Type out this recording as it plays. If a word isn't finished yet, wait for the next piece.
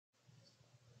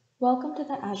Welcome to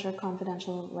the Azure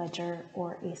Confidential Ledger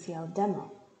or ACL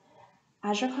demo.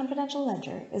 Azure Confidential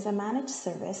Ledger is a managed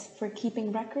service for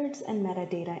keeping records and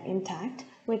metadata intact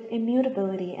with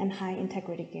immutability and high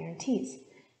integrity guarantees.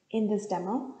 In this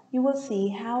demo, you will see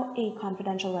how a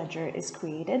confidential ledger is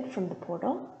created from the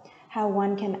portal, how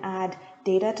one can add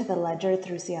data to the ledger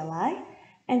through CLI,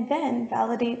 and then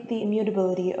validate the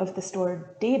immutability of the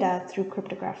stored data through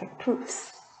cryptographic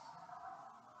proofs.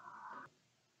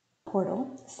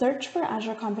 Portal, search for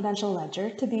Azure Confidential Ledger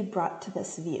to be brought to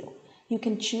this view. You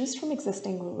can choose from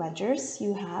existing ledgers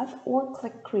you have or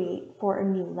click Create for a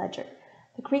new ledger.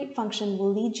 The Create function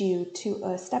will lead you to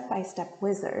a step-by-step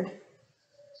wizard.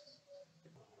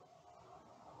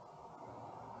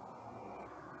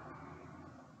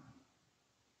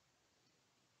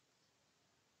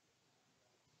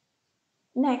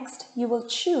 Next, you will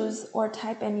choose or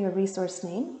type in your resource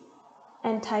name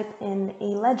and type in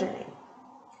a ledger name.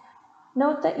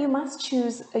 Note that you must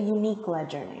choose a unique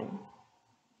ledger name.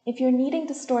 If you're needing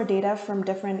to store data from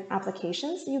different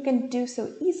applications, you can do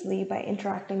so easily by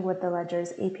interacting with the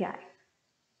ledger's API.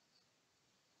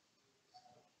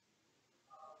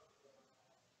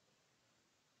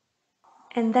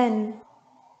 And then,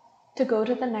 to go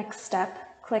to the next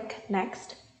step, click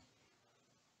Next.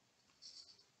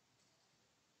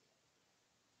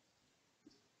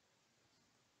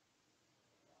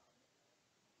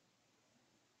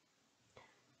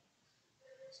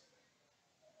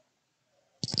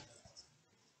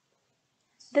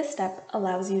 This step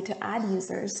allows you to add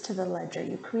users to the ledger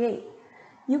you create.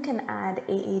 You can add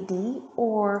AAD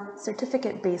or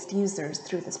certificate-based users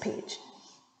through this page.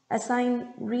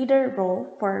 Assign reader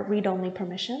role for read-only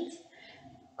permissions,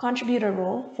 contributor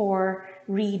role for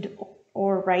read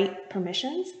or write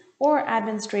permissions, or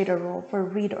administrator role for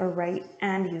read or write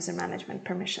and user management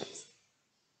permissions.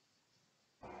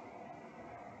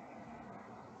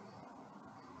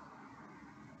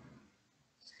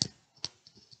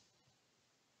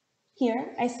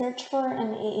 Here, I search for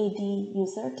an AAD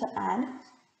user to add.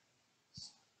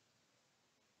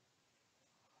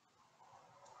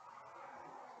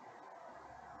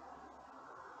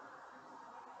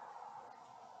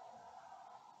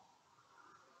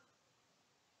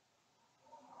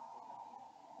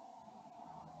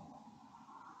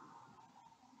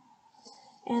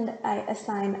 And I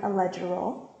assign a ledger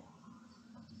role.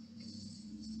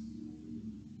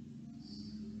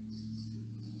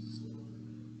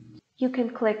 You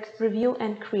can click Review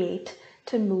and Create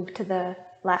to move to the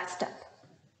last step.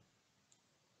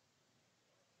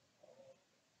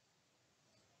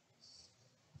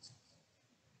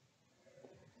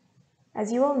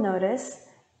 As you will notice,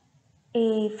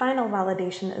 a final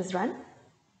validation is run.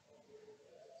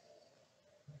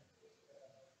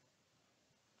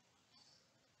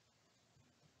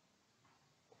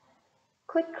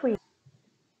 Click Create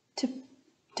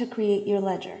to create your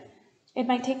ledger. It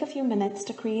might take a few minutes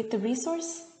to create the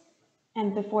resource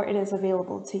and before it is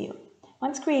available to you.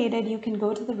 Once created, you can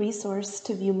go to the resource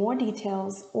to view more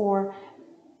details or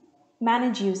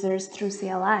manage users through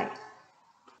CLI.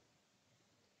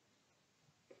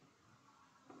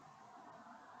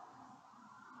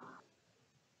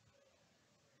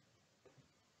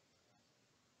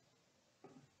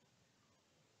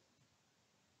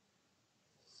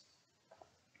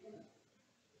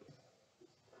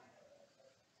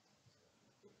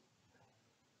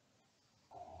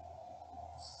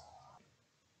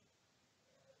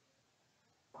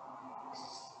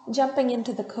 Jumping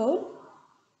into the code,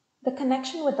 the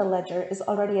connection with the ledger is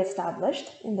already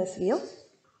established in this view.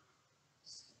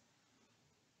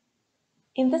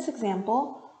 In this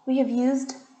example, we have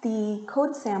used the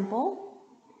code sample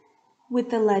with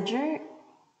the ledger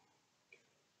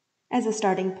as a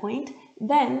starting point.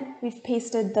 Then we've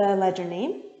pasted the ledger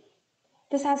name.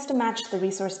 This has to match the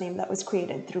resource name that was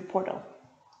created through Portal.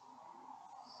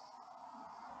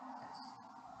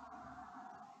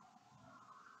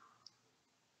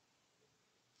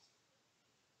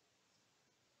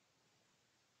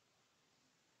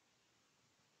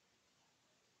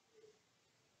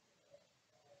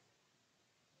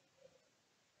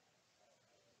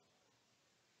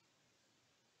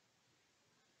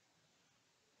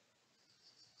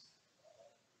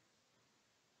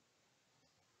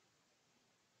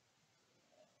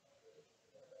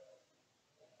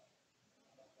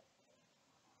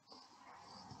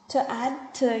 To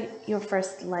add to your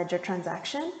first ledger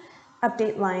transaction,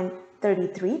 update line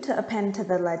 33 to append to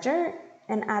the ledger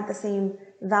and add the same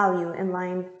value in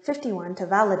line 51 to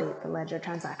validate the ledger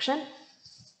transaction.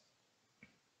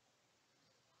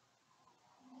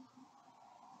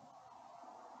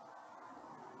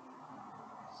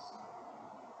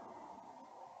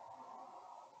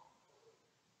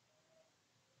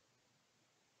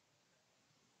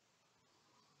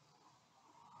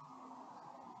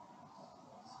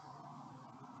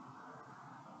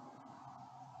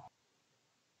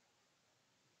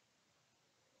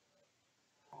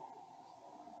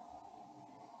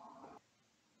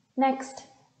 Next,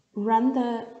 run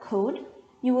the code.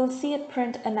 You will see it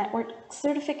print a network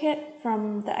certificate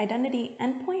from the identity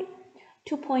endpoint.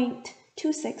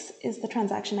 2.26 is the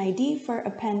transaction ID for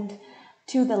append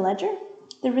to the ledger.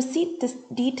 The receipt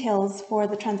details for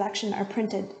the transaction are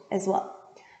printed as well.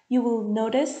 You will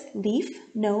notice leaf,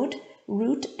 node,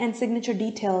 root, and signature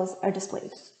details are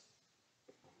displayed.